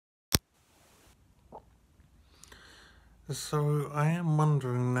So I am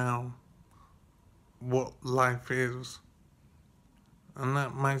wondering now what life is. And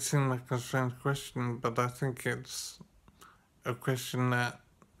that might seem like a strange question, but I think it's a question that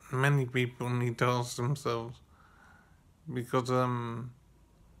many people need to ask themselves because I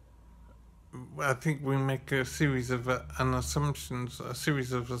think we make a series of a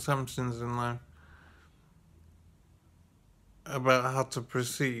series of assumptions in life about how to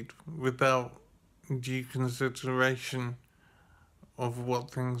proceed without due consideration of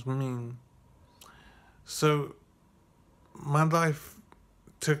what things mean. So my life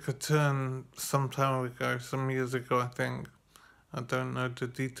took a turn some time ago, some years ago, I think. I don't know the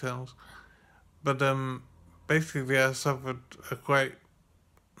details, but basically I suffered a quite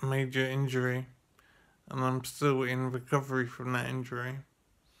major injury, and I'm still in recovery from that injury.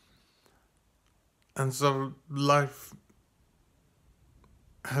 And so life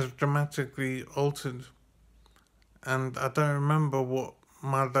has dramatically altered, and I don't remember what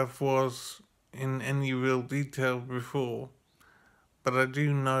my life was in any real detail before, but I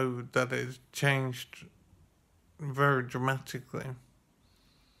do know that it's changed very dramatically.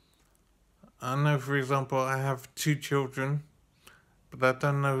 I know, for example, I have two children, but I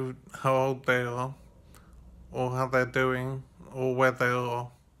don't know how old they are, or how they're doing, or where they are.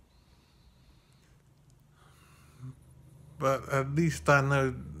 But at least I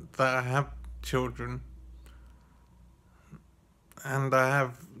know that I have children, and I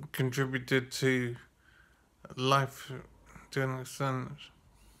have contributed to life to an extent.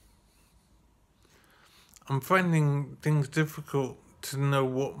 I'm finding things difficult to know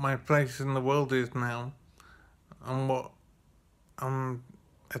what my place in the world is now, and what I'm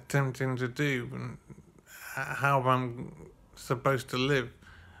attempting to do, and how I'm supposed to live.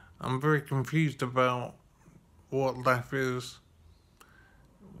 I'm very confused about what life is.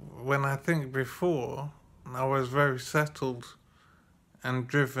 When I think before, I was very settled and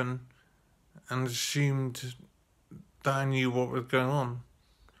driven and assumed that I knew what was going on.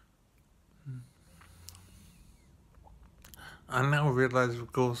 I now realise,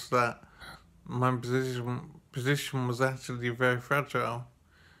 of course, that my position was actually very fragile,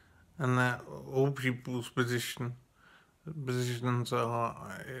 and that all people's positions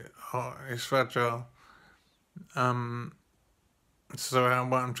are is fragile. So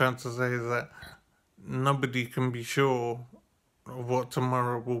what I'm trying to say is that nobody can be sure of what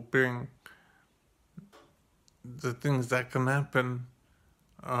tomorrow will bring. The things that can happen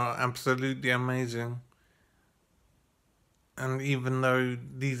are absolutely amazing. And even though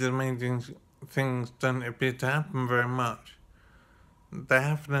these amazing things don't appear to happen very much, they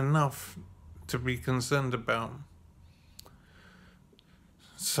happen enough to be concerned about.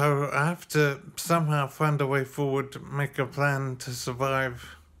 So I have to somehow find a way forward, make a plan to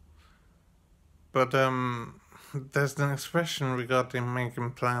survive. But there's an expression regarding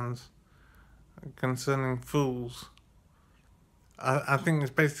making plans concerning fools. I think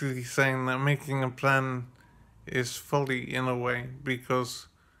it's basically saying that making a plan is folly in a way, because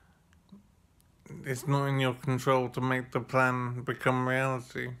it's not in your control to make the plan become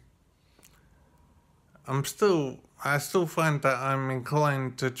reality. I still find that I'm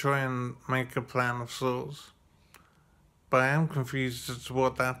inclined to try and make a plan of sorts, but I am confused as to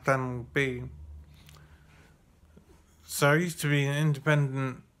what that plan will be. So I used to be an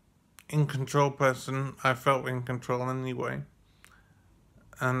independent, in control person. I felt in control anyway.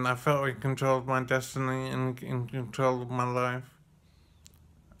 And I felt in control of my destiny and in control of my life.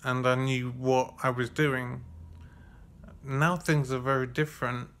 And I knew what I was doing. Now things are very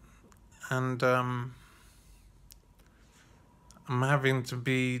different, and I'm having to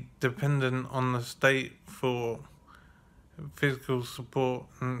be dependent on the state for physical support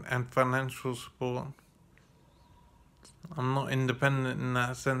and financial support. I'm not independent in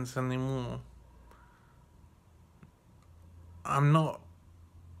that sense anymore. I'm not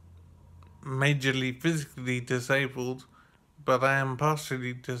majorly physically disabled, but I am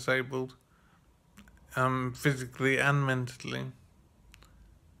partially disabled, physically and mentally.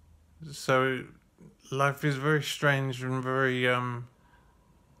 So life is very strange and very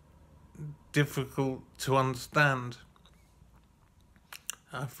difficult to understand.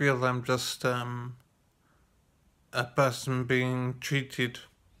 I feel I'm just a person being treated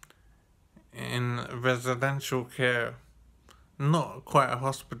in residential care, not quite a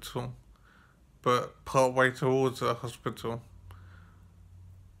hospital, but part way towards a hospital.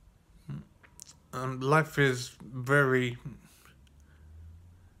 Life is very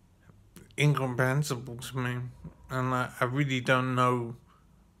incomprehensible to me, and I really don't know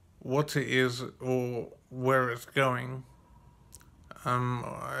what it is or where it's going.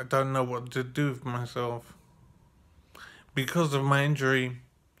 I don't know what to do with myself. because of my injury,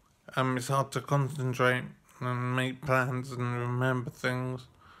 it's hard to concentrate and make plans and remember things,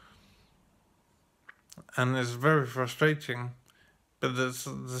 and it's very frustrating. But at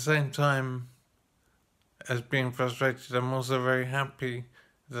the same time as being frustrated, I'm also very happy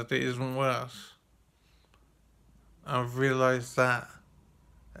that it isn't worse. I've realised that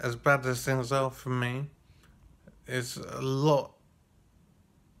as bad as things are for me, it's a lot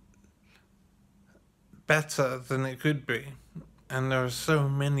better than it could be. And there are so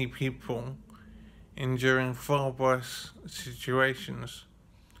many people enduring far worse situations,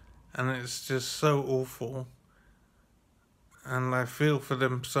 and it's just so awful, and I feel for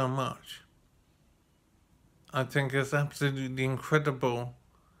them so much. I think it's absolutely incredible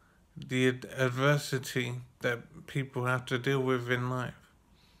the adversity that people have to deal with in life.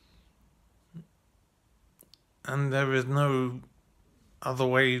 And there is no other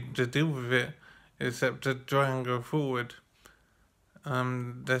way to deal with it except to try and go forward.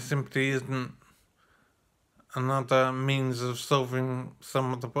 There simply isn't another means of solving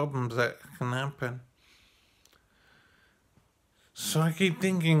some of the problems that can happen. So I keep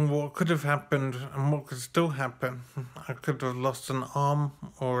thinking what could have happened and what could still happen. I could have lost an arm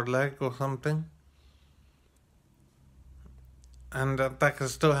or a leg or something. And that could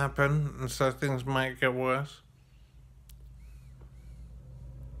still happen, and so things might get worse.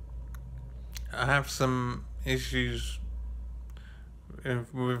 I have some issues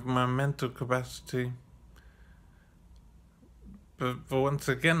with my mental capacity. But once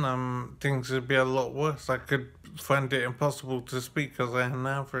again, things would be a lot worse. I could find it impossible to speak as I am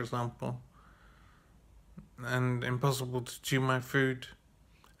now, for example. And impossible to chew my food.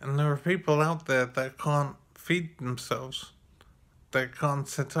 And there are people out there that can't feed themselves. They can't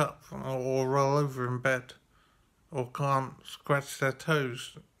sit up or roll over in bed. Or can't scratch their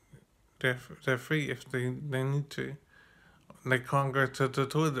toes, their feet if they need to. They can't go to the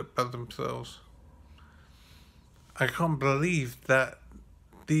toilet by themselves. I can't believe that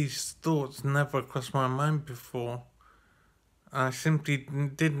these thoughts never crossed my mind before. I simply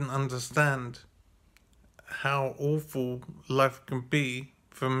didn't understand how awful life can be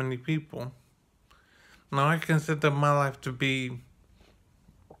for many people. Now, I consider my life to be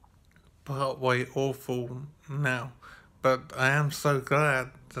partway awful now, but I am so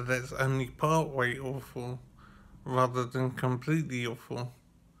glad that it's only partway awful rather than completely awful.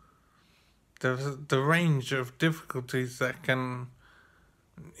 The range of difficulties that can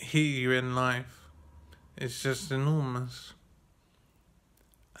hit you in life is just enormous,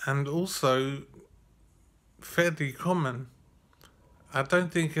 and also fairly common. I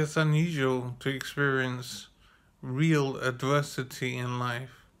don't think it's unusual to experience real adversity in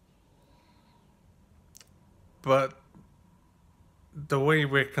life, but the way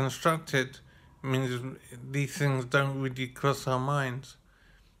we're constructed means these things don't really cross our minds.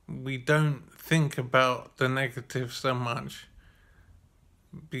 We don't think about the negative so much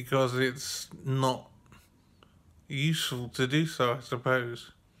because it's not useful to do so, I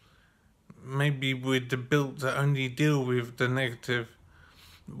suppose. Maybe we're built to only deal with the negative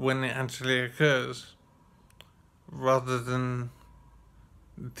when it actually occurs, rather than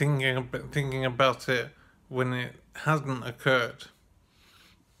thinking about it when it hasn't occurred.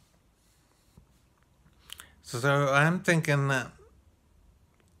 So I am thinking that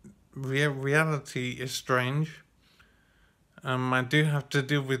reality is strange. I do have to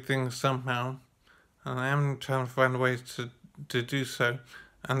deal with things somehow, and I am trying to find ways to do so.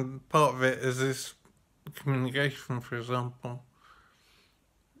 And part of it is this communication, for example.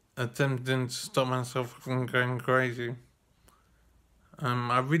 Attempting to stop myself from going crazy.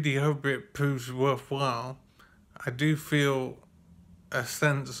 I really hope it proves worthwhile. I do feel a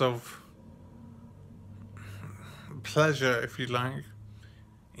sense of pleasure, if you like,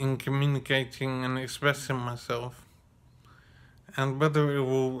 in communicating and expressing myself. And whether it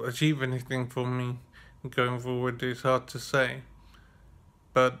will achieve anything for me going forward is hard to say.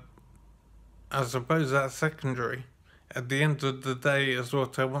 But I suppose that's secondary. At the end of the day, it's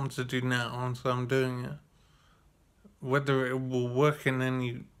what I want to do now, and so I'm doing it. Whether it will work in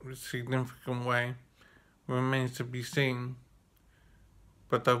any significant way remains to be seen.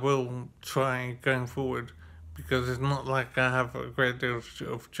 But I will try going forward, because it's not like I have a great deal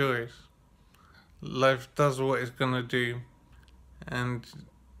of choice. Life does what it's going to do, and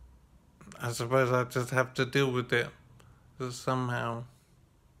I suppose I just have to deal with it somehow.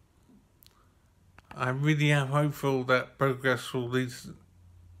 I really am hopeful that progress will lead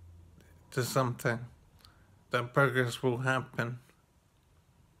to something, that progress will happen,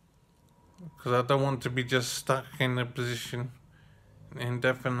 because I don't want to be just stuck in a position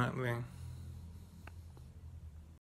indefinitely.